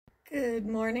Good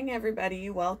morning, everybody.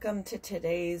 Welcome to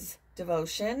today's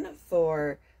devotion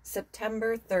for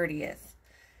September 30th.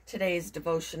 Today's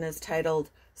devotion is titled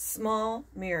Small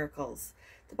Miracles.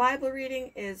 The Bible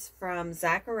reading is from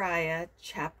Zechariah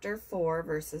chapter 4,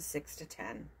 verses 6 to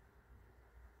 10.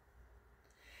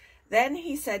 Then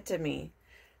he said to me,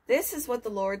 "This is what the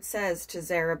Lord says to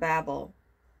Zerubbabel.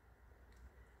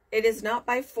 It is not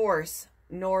by force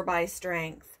nor by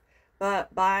strength,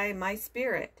 but by my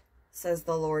Spirit, says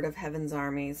the Lord of heaven's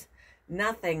armies.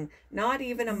 Nothing, not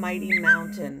even a mighty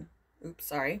mountain,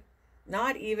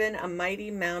 not even a mighty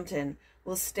mountain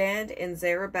will stand in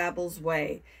Zerubbabel's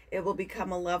way. It will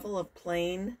become a level of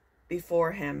plain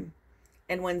before him.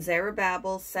 And when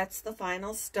Zerubbabel sets the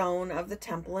final stone of the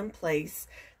temple in place,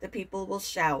 the people will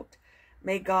shout,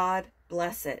 'May God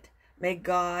bless it! May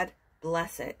God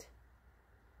bless it!'"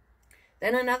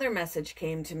 Then another message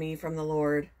came to me from the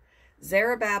Lord.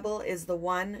 "Zerubbabel is the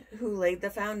one who laid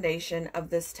the foundation of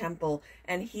this temple,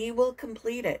 and he will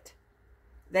complete it.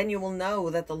 Then you will know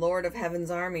that the Lord of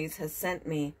heaven's armies has sent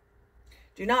me.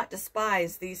 Do not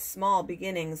despise these small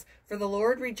beginnings, for the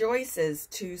Lord rejoices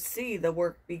to see the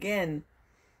work begin,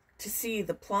 to see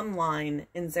the plumb line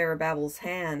in Zerubbabel's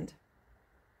hand."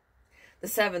 The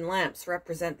 7 lamps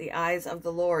represent the eyes of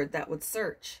the Lord that would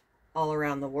search all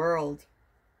around the world.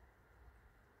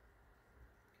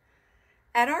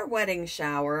 At our wedding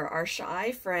shower, our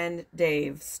shy friend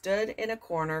Dave stood in a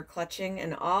corner clutching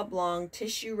an oblong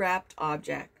tissue-wrapped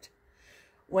object.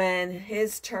 When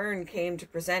his turn came to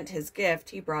present his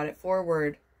gift, he brought it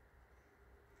forward.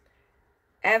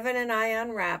 Evan and I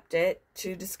unwrapped it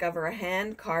to discover a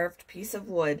hand-carved piece of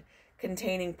wood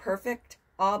containing perfect,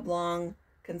 oblong,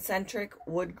 concentric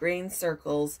wood grain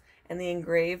circles and the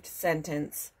engraved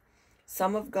sentence,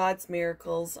 "Some of God's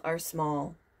miracles are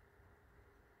small."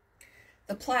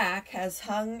 The plaque has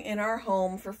hung in our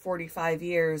home for 45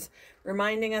 years,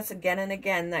 reminding us again and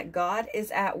again that God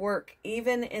is at work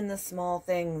even in the small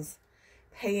things: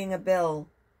 paying a bill,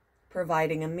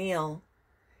 providing a meal,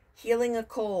 healing a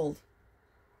cold,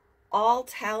 all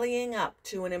tallying up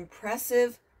to an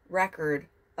impressive record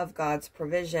of God's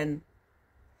provision.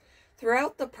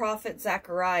 Throughout the prophet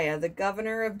Zechariah, the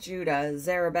governor of Judah,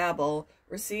 Zerubbabel,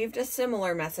 received a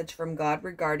similar message from God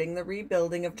regarding the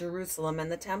rebuilding of Jerusalem and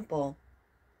the temple.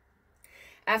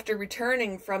 After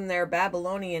returning from their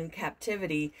Babylonian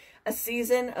captivity, a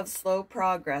season of slow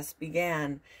progress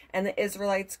began, and the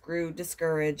Israelites grew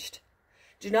discouraged.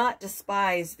 "Do not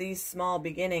despise these small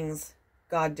beginnings,"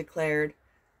 God declared.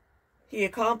 "He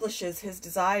accomplishes his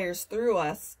desires through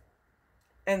us,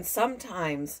 and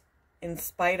sometimes in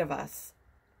spite of us.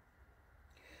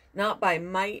 Not by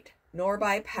might nor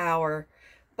by power,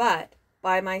 but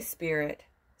by my Spirit,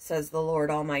 says the Lord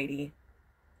Almighty."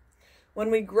 When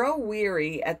we grow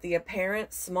weary at the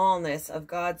apparent smallness of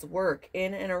God's work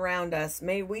in and around us,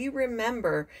 may we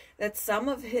remember that some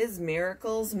of his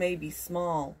miracles may be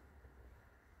small.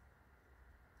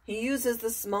 He uses the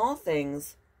small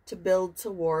things to build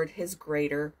toward his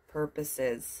greater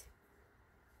purposes.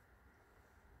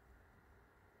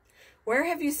 Where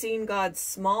have you seen God's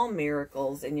small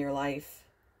miracles in your life?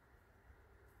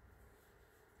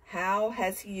 How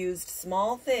has he used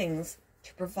small things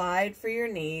to provide for your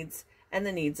needs and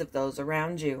the needs of those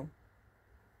around you?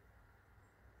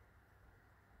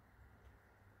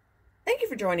 Thank you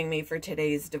for joining me for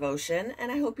today's devotion, and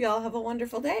I hope you all have a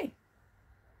wonderful day.